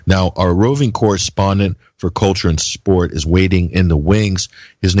Now, our roving correspondent for culture and sport is waiting in the wings.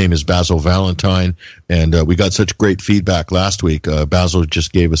 His name is Basil Valentine, and we got such great feedback last week. Basil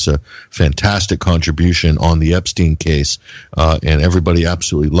just gave us a fantastic contribution on the Epstein case, and everybody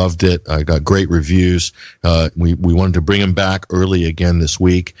absolutely loved it. I got great reviews. We wanted to bring him back early again this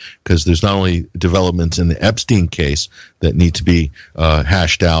week because there's not only developments in the Epstein case that need to be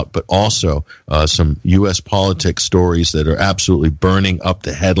hashed out, but also some U.S. politics stories that are absolutely burning up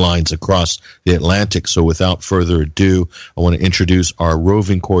the headlines across the Atlantic. So without further ado, I want to introduce our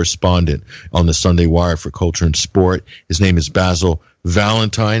roving correspondent on the Sunday Wire for Culture and Sport. His name is Basil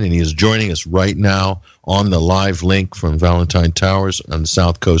Valentine, and he is joining us right now on the live link from Valentine Towers on the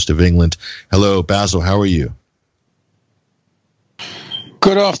south coast of England. Hello, Basil. How are you?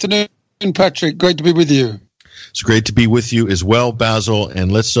 Good afternoon, Patrick. Great to be with you. It's great to be with you as well, Basil,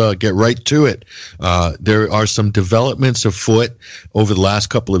 and let's get right to it. There are some developments afoot over the last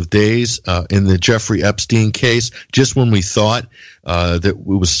couple of days in the Jeffrey Epstein case. Just when we thought that it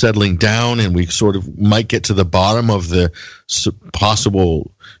was settling down and we sort of might get to the bottom of the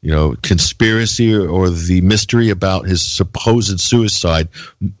possible, conspiracy or the mystery about his supposed suicide,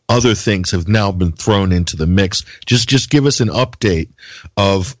 other things have now been thrown into the mix. Just give us an update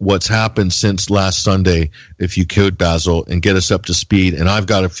of what's happened since last Sunday, if you could, Basil, and get us up to speed. And I've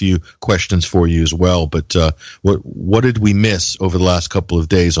got a few questions for you as well. But what did we miss over the last couple of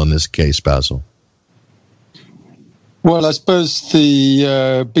days on this case, Basil? Well, I suppose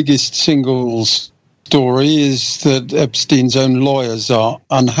the biggest single story is that Epstein's own lawyers are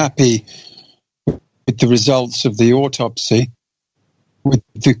unhappy with the results of the autopsy, with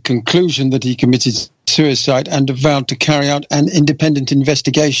the conclusion that he committed suicide, and have vowed to carry out an independent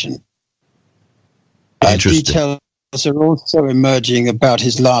investigation. Details are also emerging about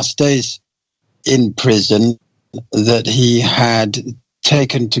his last days in prison, that he had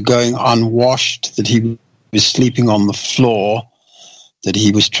taken to going unwashed, that he was sleeping on the floor, that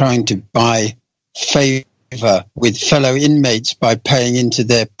he was trying to buy favor with fellow inmates by paying into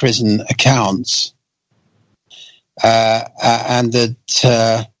their prison accounts, and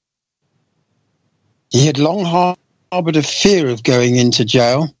that he had long harbored a fear of going into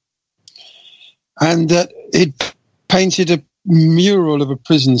jail, and that he'd painted a mural of a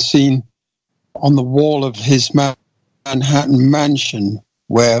prison scene on the wall of his Manhattan mansion,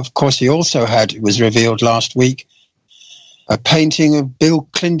 where, of course, he also had, it was revealed last week, a painting of Bill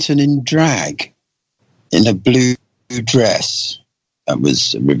Clinton in drag in a blue dress. That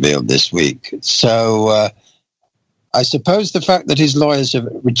was revealed this week. So I suppose the fact that his lawyers have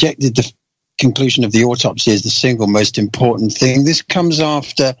rejected the conclusion of the autopsy is the single most important thing. This comes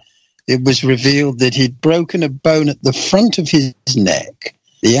after it was revealed that he'd broken a bone at the front of his neck,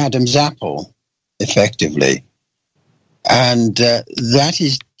 the Adam's apple, effectively. And that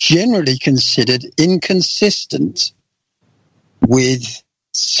is generally considered inconsistent with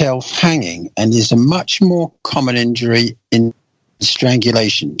self-hanging and is a much more common injury in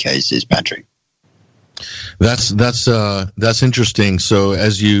strangulation cases, Patrick. That's interesting. So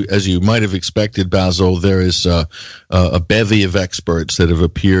as you might have expected, Basil, there is a bevy of experts that have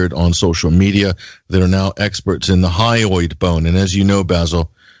appeared on social media that are now experts in the hyoid bone. And as you know,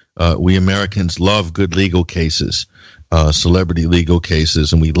 Basil, we Americans love good legal cases, celebrity legal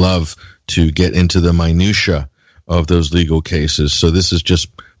cases, and we love to get into the minutia of those legal cases. So this has just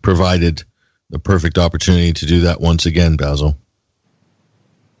provided the perfect opportunity to do that once again, Basil.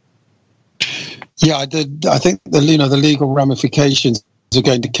 Yeah, I think the legal ramifications are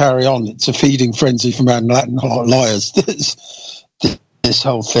going to carry on. It's a feeding frenzy for Manhattan lawyers, this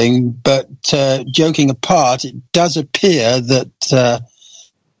whole thing. But joking apart, it does appear that the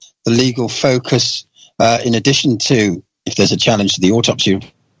legal focus, in addition to, if there's a challenge to the autopsy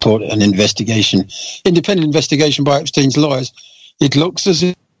report, an independent investigation by Epstein's lawyers, it looks as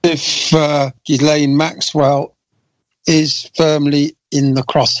if Ghislane Maxwell is firmly in the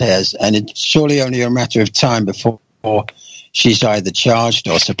crosshairs, and it's surely only a matter of time before she's either charged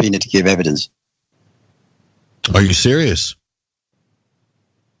or subpoenaed to give evidence. Are you serious?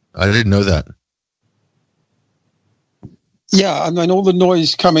 I didn't know that. Yeah, I mean, all the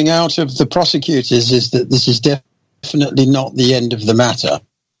noise coming out of the prosecutors is that this is definitely not the end of the matter.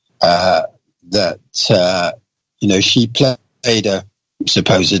 She played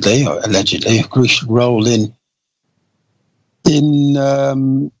supposedly or allegedly a crucial role in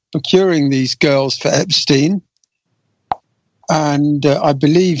procuring these girls for Epstein, and I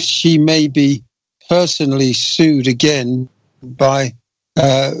believe she may be personally sued again by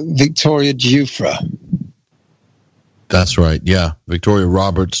Victoria Giuffre. That's right, yeah, Victoria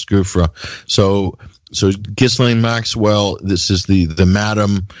Roberts Giuffre. So So Ghislane Maxwell, this is the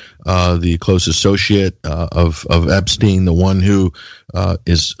madam, the close associate of Epstein, the one who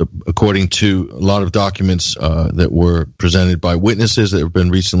is, according to a lot of documents that were presented by witnesses that have been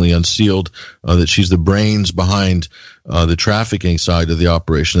recently unsealed, that she's the brains behind the trafficking side of the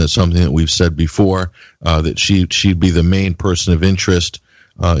operation. That's something that we've said before, that she'd be the main person of interest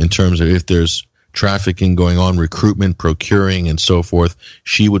in terms of if there's trafficking going on, recruitment, procuring, and so forth.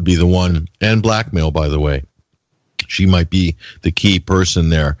 She would be the one, and blackmail, by the way. She might be the key person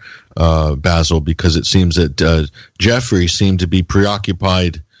there, Basil, because it seems that Jeffrey seemed to be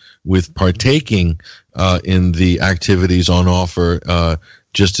preoccupied with partaking in the activities on offer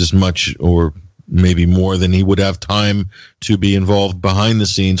just as much or maybe more than he would have time to be involved behind the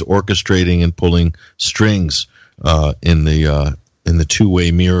scenes, orchestrating and pulling strings in the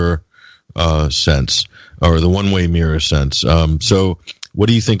two-way mirror sense, or the one-way mirror sense. So what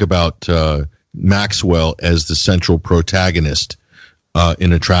do you think about Maxwell as the central protagonist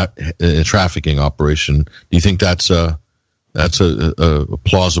in a trafficking operation? Do you think that's a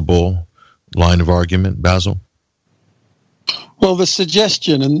plausible line of argument, Basil? Well, the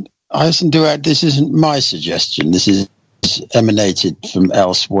suggestion, and I hasten to add, this isn't my suggestion, this is emanated from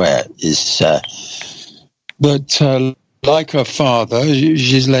elsewhere, is that like her father,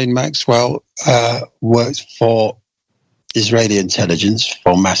 Ghislane Maxwell worked for Israeli intelligence,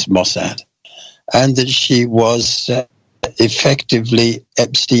 for Mossad, and that she was effectively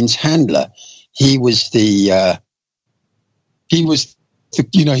Epstein's handler. He was the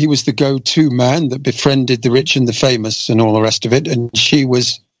go-to man that befriended the rich and the famous and all the rest of it, and she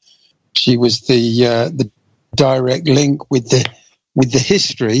was the direct link with the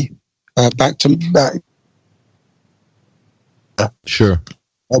history back. Sure.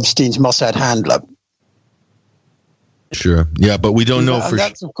 Epstein's Mossad handler. Sure. Yeah, but we don't know for sure.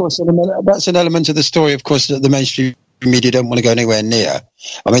 That's, of course, that's an element of the story, of course, that the mainstream media don't want to go anywhere near.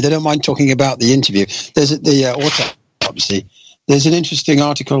 I mean, they don't mind talking about the interview. There's the autopsy. There's an interesting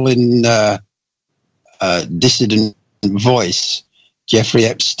article in Dissident Voice, Jeffrey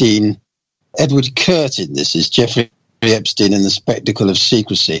Epstein, Edward Curtin, this is Jeffrey Epstein and the Spectacle of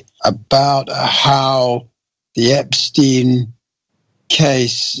Secrecy, about how the Epstein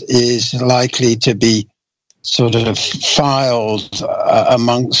case is likely to be sort of filed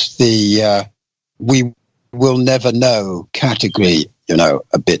amongst the we will never know category,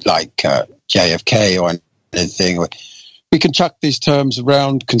 a bit like JFK or anything. We can chuck these terms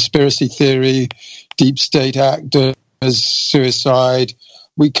around: conspiracy theory, deep state actors, suicide.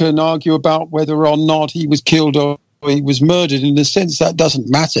 We can argue about whether or not he was killed or he was murdered. In a sense, that doesn't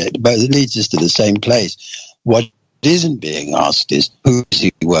matter, but it leads us to the same place. What isn't being asked is, who is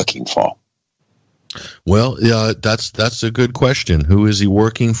he working for? Well, that's a good question. Who is he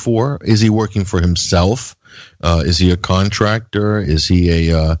working for? Is he working for himself? Is he a contractor? Is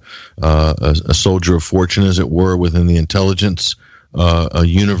he a soldier of fortune, as it were, within the intelligence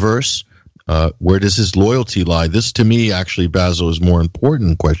universe? Where does his loyalty lie? This, to me, actually, Basil, is a more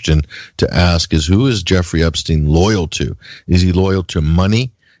important question to ask: is who is Jeffrey Epstein loyal to? Is he loyal to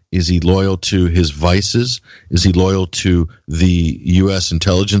money? Is he loyal to his vices? Is he loyal to the U.S.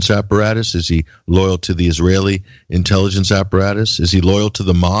 intelligence apparatus? Is he loyal to the Israeli intelligence apparatus? Is he loyal to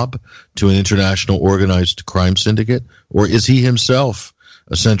the mob, to an international organized crime syndicate? Or is he himself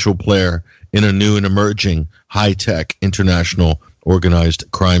a central player in a new and emerging high-tech international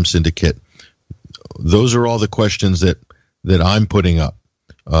organized crime syndicate? Those are all the questions that I'm putting up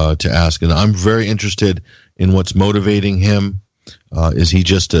to ask, and I'm very interested in what's motivating him. Is he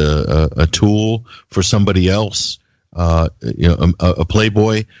just a tool for somebody else? A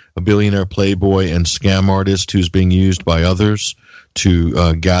playboy, a billionaire playboy and scam artist who's being used by others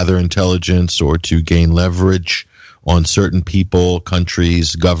to gather intelligence or to gain leverage on certain people,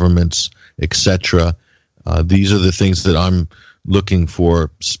 countries, governments, etc. These are the things that I'm looking for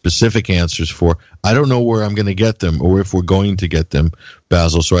specific answers for. I don't know where I'm going to get them or if we're going to get them,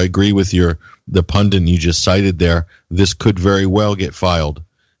 Basil. So I agree with the pundit you just cited there. This could very well get filed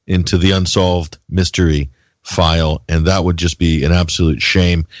into the unsolved mystery file, and that would just be an absolute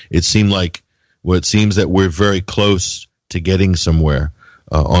shame. It seems that we're very close to getting somewhere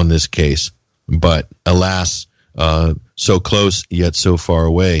on this case, but alas, so close yet so far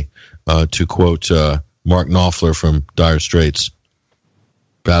away, to quote Mark Knopfler from Dire Straits.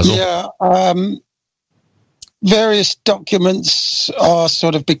 Basil? Yeah, various documents are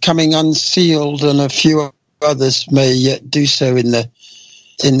sort of becoming unsealed, and a few others may yet do so in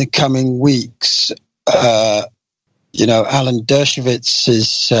the coming weeks. Alan Dershowitz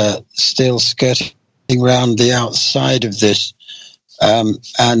is still skirting around the outside of this,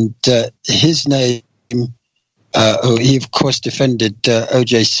 and his name he of course defended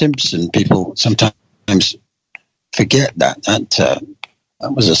O.J. Simpson. People sometimes forget that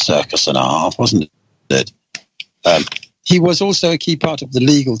was a circus and a half, wasn't it? He was also a key part of the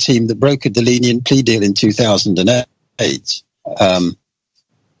legal team that brokered the lenient plea deal in 2008.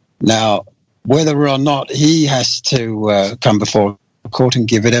 Now, whether or not he has to come before court and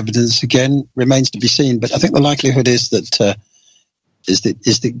give it evidence again remains to be seen. But I think the likelihood is that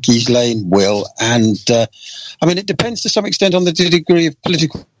Ghislane will, and I mean, it depends to some extent on the degree of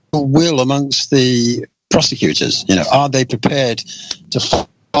political will amongst the prosecutors. You know, are they prepared to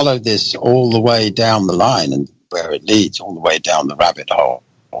follow this all the way down the line and where it leads, all the way down the rabbit hole,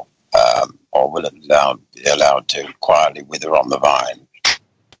 or will it be allowed to quietly wither on the vine?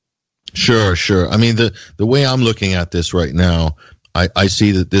 Sure. I mean, the way I'm looking at this right now, I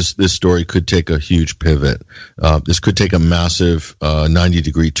see that this story could take a huge pivot. This could take a massive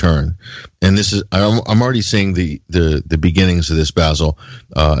 90-degree turn, and this is I'm already seeing the beginnings of this, Basil.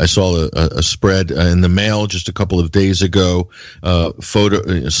 I saw a spread in the mail just a couple of days ago.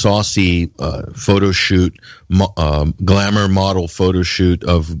 Saucy photo shoot, glamour model photo shoot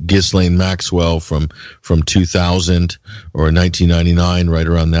of Ghislane Maxwell from 2000 or 1999, right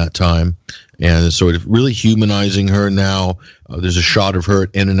around that time. And sort of really humanizing her now. There's a shot of her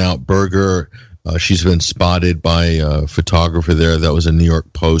at In-N-Out Burger. She's been spotted by a photographer there. That was a New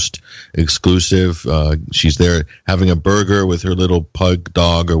York Post exclusive. She's there having a burger with her little pug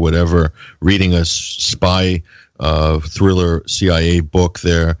dog or whatever, reading a spy thriller CIA book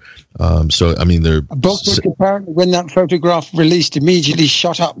there. So, I mean, they're... A book which apparently, when that photograph released, immediately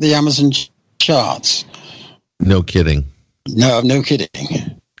shot up the Amazon charts. No kidding. No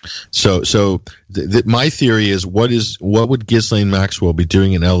kidding. So my theory is, what would Ghislane Maxwell be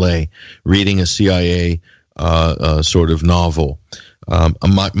doing in L.A. reading a CIA sort of novel?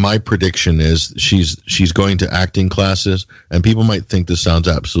 My prediction is she's going to acting classes, and people might think this sounds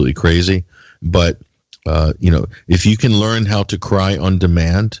absolutely crazy, but if you can learn how to cry on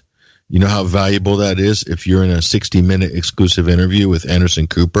demand, you know how valuable that is. If you're in a 60-minute exclusive interview with Anderson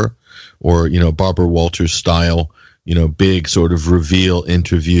Cooper, or Barbara Walters style, big sort of reveal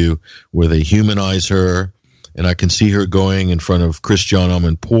interview where they humanize her, and I can see her going in front of Christiane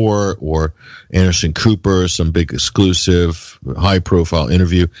Amanpour or Anderson Cooper, some big exclusive, high-profile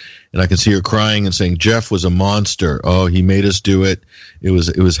interview, and I can see her crying and saying, "Jeff was a monster. Oh, he made us do it. It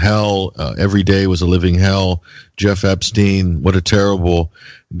was hell. Every day was a living hell. Jeff Epstein, what a terrible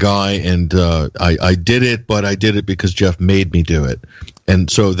guy, and I did it, but I did it because Jeff made me do it."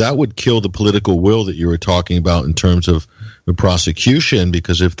 And so that would kill the political will that you were talking about in terms of the prosecution,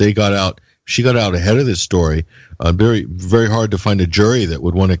 because if she got out ahead of this story, very, very hard to find a jury that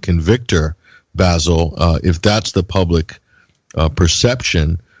would want to convict her, Basil, if that's the public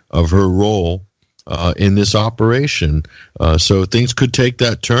perception of her role in this operation. So things could take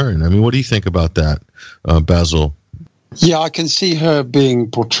that turn. I mean, what do you think about that, Basil? Yeah, I can see her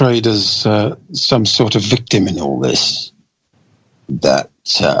being portrayed as some sort of victim in all this. That,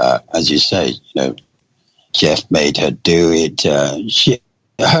 as you say, Jeff made her do it.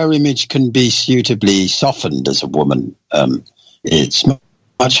 Her image can be suitably softened as a woman. It's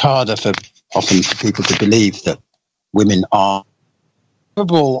much harder for people to believe that women are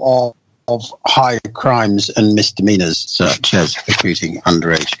capable of high crimes and misdemeanors, such as recruiting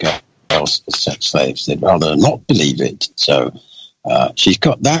underage girls as sex slaves. They'd rather not believe it. So she's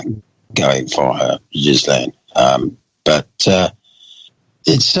got that going for her, Ghislane. But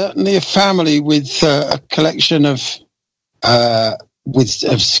it's certainly a family with a collection of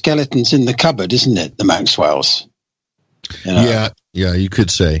skeletons in the cupboard, isn't it? The Maxwells. Yeah, you could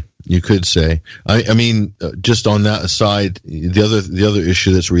say. I mean, just on that aside, the other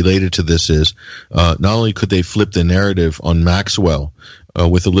issue that's related to this is not only could they flip the narrative on Maxwell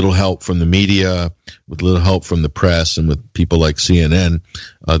with a little help from the media, with a little help from the press, and with people like CNN,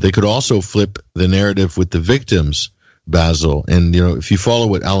 they could also flip the narrative with the victims, Basil. And if you follow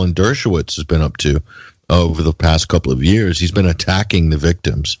what Alan Dershowitz has been up to over the past couple of years, he's been attacking the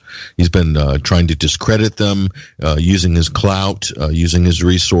victims. He's been trying to discredit them, using his clout, using his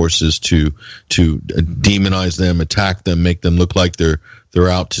resources to demonize them, attack them, make them look like they're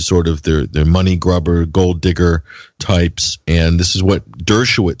out to sort of they're money grubber, gold digger types. And this is what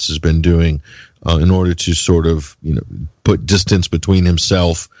Dershowitz has been doing in order to sort of put distance between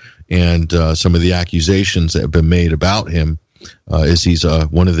himself and some of the accusations that have been made about him, as he's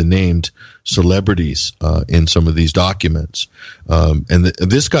one of the named celebrities in some of these documents. And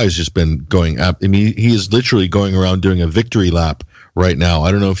this guy's just been going up. I mean, he is literally going around doing a victory lap right now.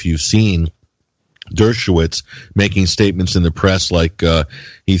 I don't know if you've seen Dershowitz, making statements in the press like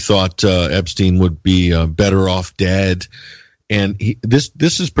he thought Epstein would be better off dead. And this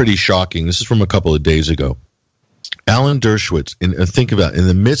is pretty shocking. This is from a couple of days ago. Alan Dershowitz, think about it, in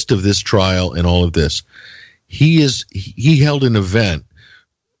the midst of this trial and all of this, he held an event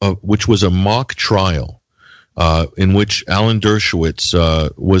which was a mock trial in which Alan Dershowitz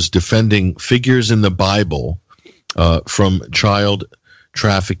was defending figures in the Bible from child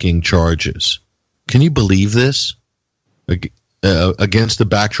trafficking charges. Can you believe this? Against the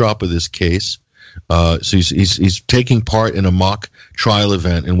backdrop of this case, so he's taking part in a mock trial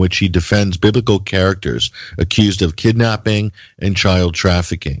event in which he defends biblical characters accused of kidnapping and child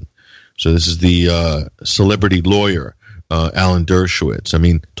trafficking. So this is the celebrity lawyer, Alan Dershowitz. I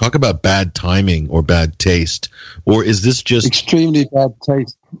mean, talk about bad timing or bad taste. Or is this just... Extremely bad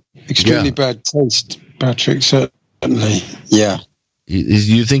taste. Extremely bad taste, Patrick, certainly. Yeah.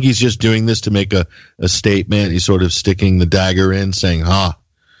 You think he's just doing this to make a statement? He's sort of sticking the dagger in, saying,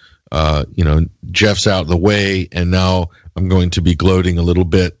 Jeff's out of the way, and now I'm going to be gloating a little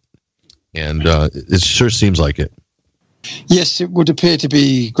bit. And it sure seems like it. Yes, it would appear to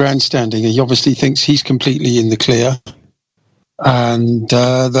be grandstanding. He obviously thinks he's completely in the clear, and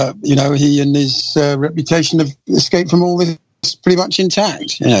that he and his reputation have escaped from all this pretty much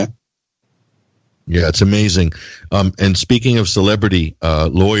intact. Yeah, it's amazing. And speaking of celebrity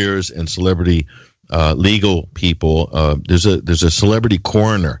lawyers and celebrity legal people, there's a celebrity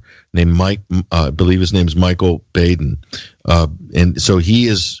coroner named Mike. I believe his name is Michael Baden, and so he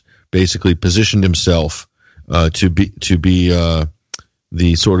has basically positioned himself to be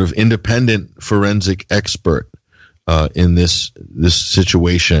the sort of independent forensic expert in this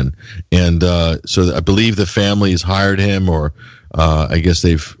situation, and so I believe the family has hired him, or I guess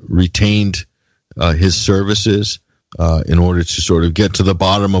they've retained his services in order to sort of get to the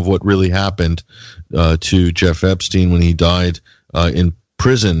bottom of what really happened to Jeff Epstein when he died in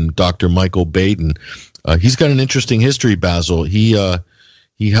prison. Dr. Michael Baden, he's got an interesting history, Basil. He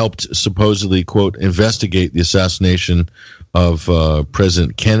helped supposedly, quote, investigate the assassination of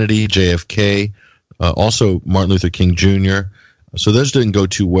President Kennedy, JFK, also Martin Luther King Jr. So those didn't go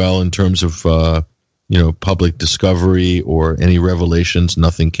too well in terms of, public discovery or any revelations.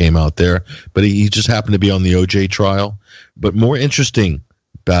 Nothing came out there. But he just happened to be on the OJ trial. But more interesting,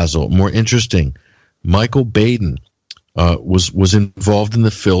 Basil, Michael Baden was involved in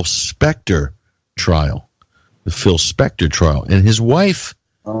the Phil Spector trial. And his wife,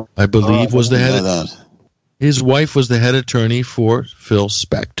 I believe, was the head. His wife was the head attorney for Phil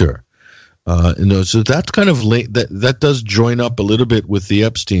Spector. So that's kind of late. That does join up a little bit with the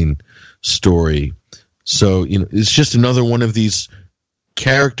Epstein story. So it's just another one of these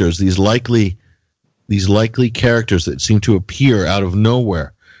characters, these likely characters that seem to appear out of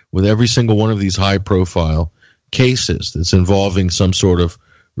nowhere with every single one of these high-profile cases that's involving some sort of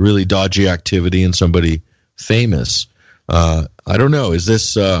really dodgy activity and somebody famous. I don't know. Is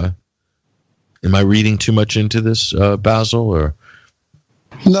this? Am I reading too much into this, Basil? Or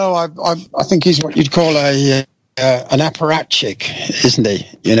no, I think he's what you'd call an apparatchik, isn't he?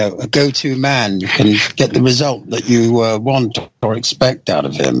 A go-to man. You can get the result that you want or expect out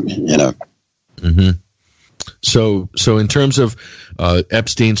of him. Mm-hmm. So in terms of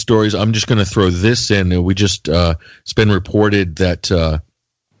Epstein stories, I'm just going to throw this in. We just it's been reported that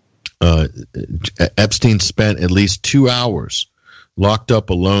Epstein spent at least 2 hours locked up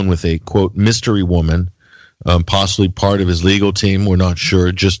alone with a, quote, mystery woman, possibly part of his legal team. We're not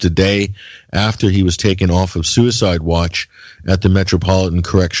sure. Just a day after he was taken off of suicide watch at the Metropolitan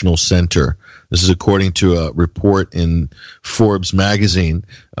Correctional Center. This is according to a report in Forbes magazine.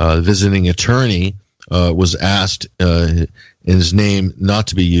 Visiting attorney was asked in his name not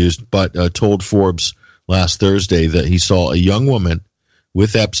to be used, but told Forbes last Thursday that he saw a young woman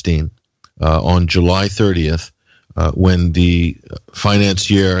with Epstein on July 30th when the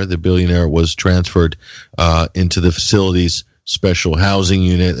financier, the billionaire, was transferred into the facility's special housing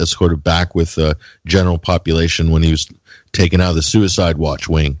unit that's sort of back with the general population when he was taken out of the suicide watch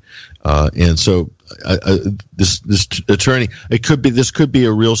wing. And so this attorney, this could be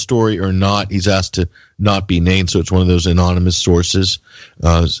a real story or not. He's asked to not be named, so it's one of those anonymous sources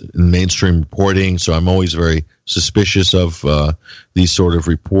in mainstream reporting. So I'm always very suspicious of these sort of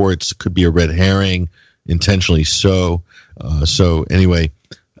reports. It could be a red herring, intentionally so. So anyway,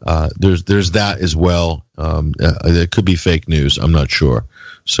 there's that as well. It could be fake news. I'm not sure.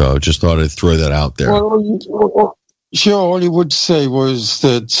 So just thought I'd throw that out there. Well, sure. All you would say was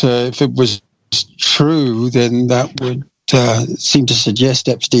that if it was true, then that would seem to suggest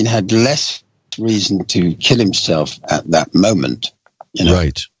Epstein had less reason to kill himself at that moment.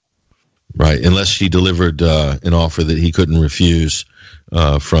 Right. Right, unless he delivered an offer that he couldn't refuse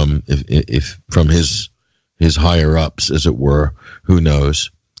from from his higher ups, as it were. Who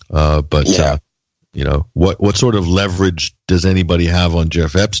knows? What sort of leverage does anybody have on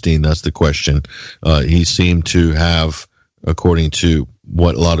Jeff Epstein? That's the question. He seemed to have, according to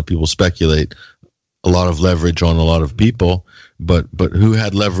what a lot of people speculate, a lot of leverage on a lot of people. But who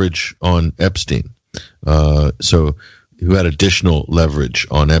had leverage on Epstein? So who had additional leverage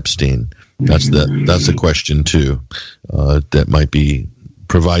on Epstein? That's the question too. That might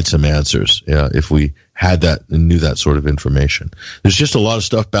provide some answers. If we had that and knew that sort of information. There's just a lot of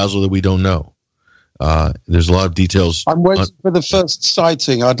stuff, Basil, that we don't know. There's a lot of details. I'm waiting for the first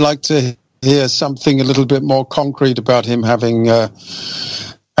sighting. I'd like to hear something a little bit more concrete about him having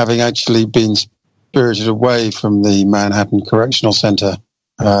actually been spirited away from the Manhattan Correctional Center.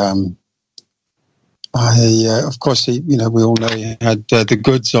 Of course, we all know he had the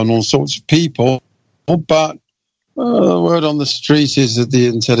goods on all sorts of people, but the word on the street is that the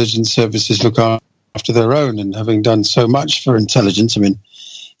intelligence services look after their own, and having done so much for intelligence, I mean,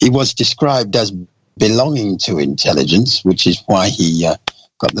 he was described as belonging to intelligence, which is why he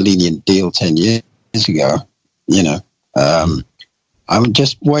got the lenient deal 10 years ago. I'm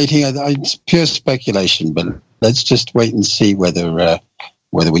just waiting. It's pure speculation, but let's just wait and see whether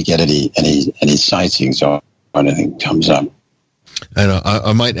we get any sightings or anything comes up. And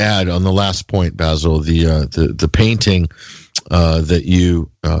I might add on the last point, Basil, the painting that you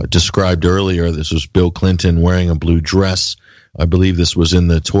described earlier. This was Bill Clinton wearing a blue dress. I believe this was in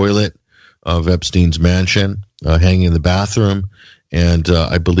the toilet of Epstein's mansion, hanging in the bathroom, and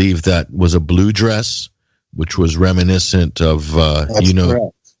I believe that was a blue dress, which was reminiscent of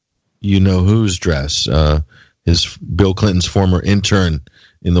whose dress, Bill Clinton's former intern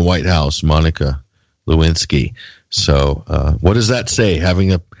in the White House, Monica Lewinsky. So, what does that say?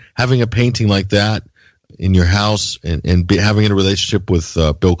 Having a painting like that in your house and having a relationship with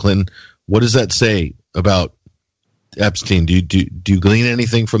Bill Clinton, what does that say about Epstein? Do you glean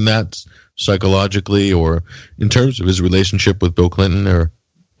anything from that psychologically, or in terms of his relationship with Bill Clinton, or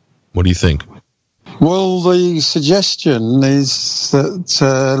what do you think? Well, the suggestion is that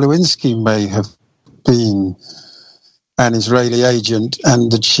Lewinsky may have been an Israeli agent,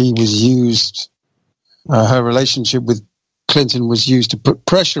 and that she was used. Her relationship with Clinton was used to put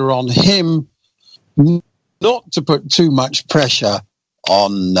pressure on him, not to put too much pressure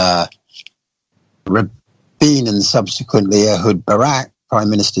on Rabin and subsequently Ehud Barak, prime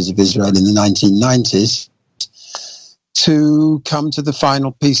ministers of Israel in the 1990s, to come to the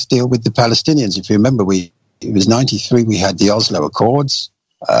final peace deal with the Palestinians. If you remember, it was 93, we had the Oslo Accords.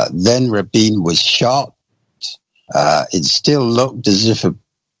 Then Rabin was shot. It still looked as if a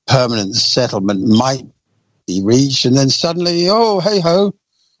permanent settlement might be reached, and then suddenly, hey-ho,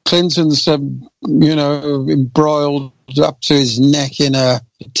 Clinton's, embroiled up to his neck in a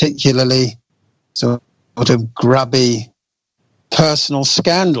particularly sort of grubby personal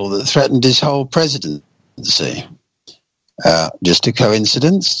scandal that threatened his whole presidency. Just a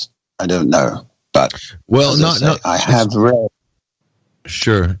coincidence? I don't know, but I have read.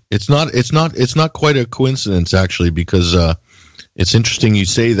 Sure, it's not quite a coincidence, actually, because it's interesting you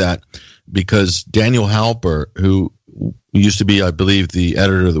say that, because Daniel Halper, who used to be, I believe, the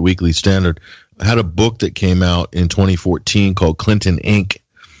editor of the Weekly Standard, had a book that came out in 2014 called Clinton Inc.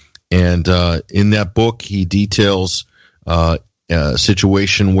 And in that book, he details a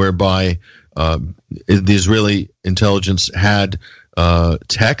situation whereby the Israeli intelligence had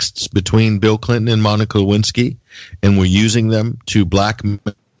texts between Bill Clinton and Monica Lewinsky, and were using them to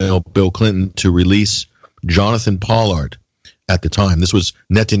blackmail Bill Clinton to release Jonathan Pollard at the time. This was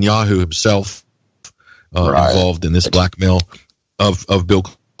Netanyahu himself involved in this blackmail of Bill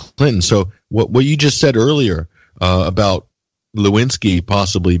Clinton. So what you just said earlier about Lewinsky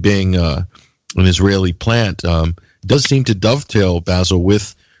possibly being an Israeli plant does seem to dovetail, Basil,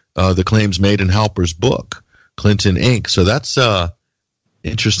 with the claims made in Halper's book, Clinton Inc. So that's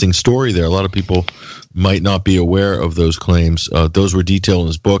interesting story there. A lot of people might not be aware of those claims. Those were detailed in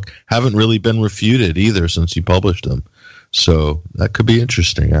his book. Haven't really been refuted either since he published them. So that could be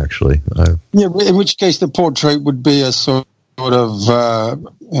interesting, actually. In which case the portrait would be a sort of,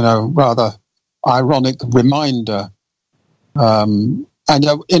 rather ironic reminder, and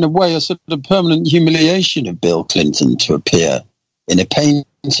in a way a sort of permanent humiliation of Bill Clinton to appear in a painting,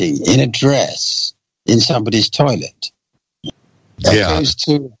 in a dress, in somebody's toilet. Echoes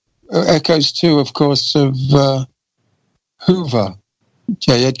too, of course, of Hoover,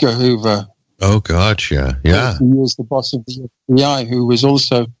 J. Edgar Hoover. Oh, gotcha. Yeah. He was the boss of the FBI, who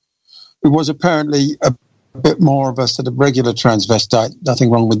was apparently bit more of a sort of regular transvestite. Nothing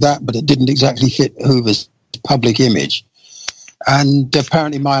wrong with that, but it didn't exactly fit Hoover's public image. And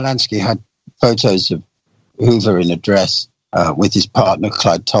apparently Meyer Lansky had photos of Hoover in a dress with his partner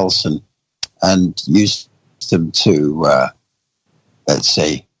Clyde Tolson, and used them to, let's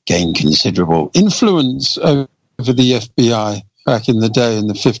say, gain considerable influence over the FBI back in the day in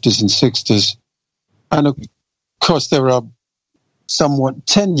the 50s and 60s. And of course, there are somewhat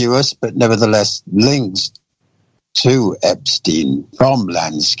tenuous, but nevertheless links to Epstein from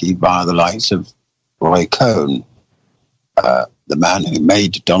Lansky via the likes of Roy Cohn, the man who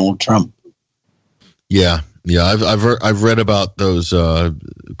made Donald Trump. Yeah, I've read about those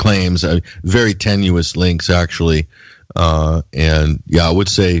claims, very tenuous links actually, and yeah, I would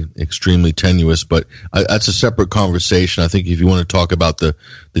say extremely tenuous. But that's a separate conversation. I think if you want to talk about the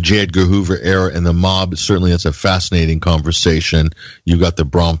J. Edgar Hoover era and the mob, certainly that's a fascinating conversation. You've got the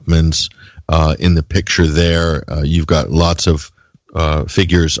Bronfmans in the picture there. You've got lots of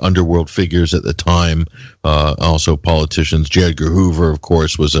figures, underworld figures at the time, also politicians. J. Edgar Hoover, of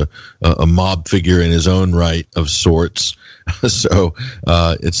course, was a mob figure in his own right of sorts. So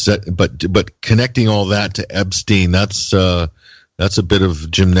but connecting all that to Epstein, that's a bit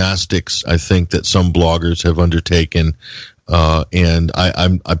of gymnastics, I think, that some bloggers have undertaken, and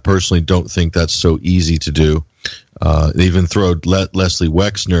I personally don't think that's so easy to do. They even throw Leslie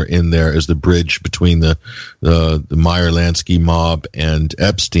Wexner in there as the bridge between the Meyer Lansky mob and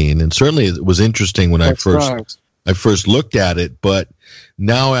Epstein. And certainly it was interesting when I first looked at it, but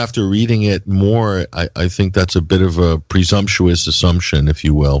now after reading it more, I think that's a bit of a presumptuous assumption, if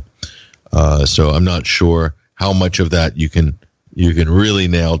you will. So I'm not sure how much of that you can really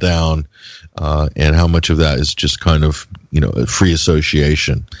nail down, and how much of that is just kind of, a free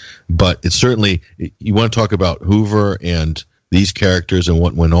association. But it's certainly, you want to talk about Hoover and these characters and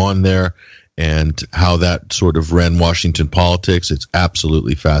what went on there and how that sort of ran Washington politics. It's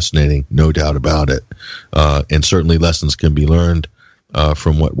absolutely fascinating, no doubt about it. And certainly lessons can be learned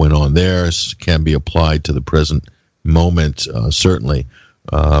from what went on there, can be applied to the present moment, certainly.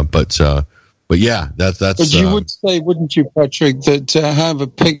 But yeah, that's. But you would say, wouldn't you, Patrick, that to have a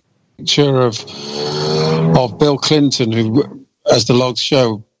picture of Bill Clinton, who, as the logs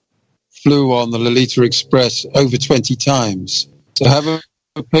show, flew on the Lolita Express over 20 times, to have a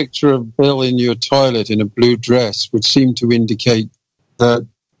picture of Bill in your toilet in a blue dress would seem to indicate that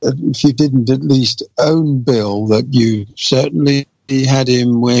if you didn't at least own Bill, that you certainly had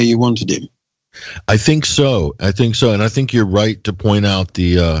him where you wanted him. I think so, and I think you're right to point out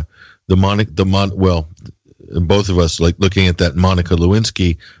well, both of us like looking at that Monica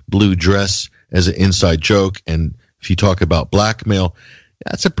Lewinsky blue dress as an inside joke, and if you talk about blackmail,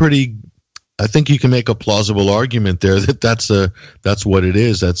 that's I think you can make a plausible argument there that that's what it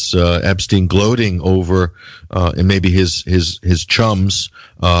is. That's Epstein gloating over, and maybe his chums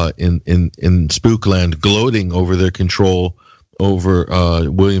in Spookland gloating over their control over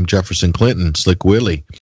William Jefferson Clinton, Slick Willie.